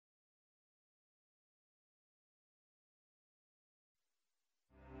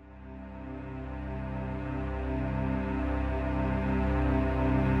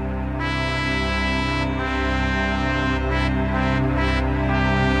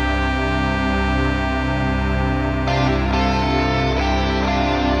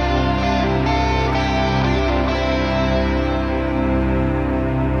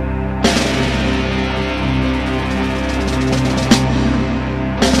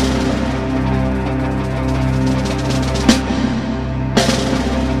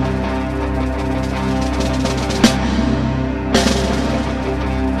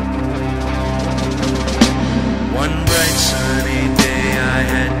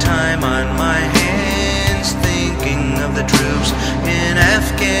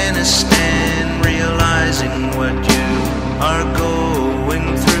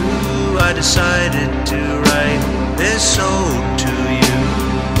decided to write this ode to you.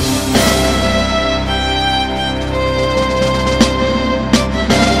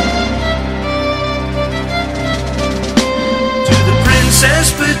 To the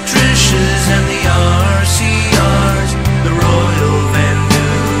Princess Patricias and the RCRs, the Royal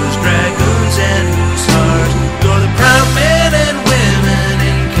Vandoos, Dragoons and Hussars, you're the proud men and women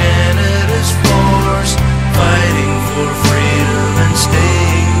in Canada's force, fighting for freedom and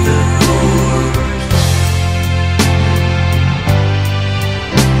staying the course.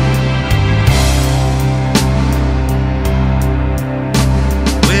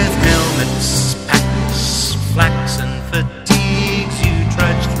 With helmets, packs, flax and fatigues, you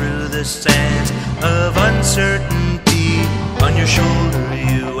trudge through the sands of uncertainty. On your shoulder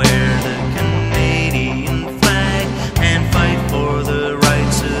you wear the Canadian flag and fight for the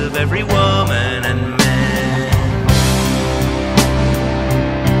rights of every woman and man.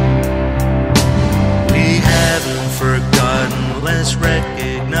 We haven't forgotten less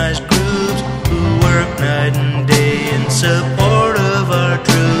recognized groups who work night and day in support of our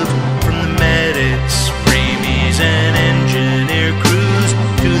troops, from the medics, preemies and engineer crews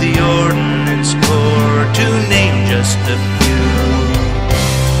to the Ordnance Corps, to name just a few.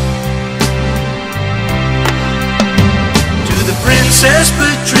 To the Princess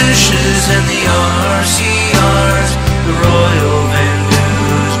Patricias and the RCRs, the Royal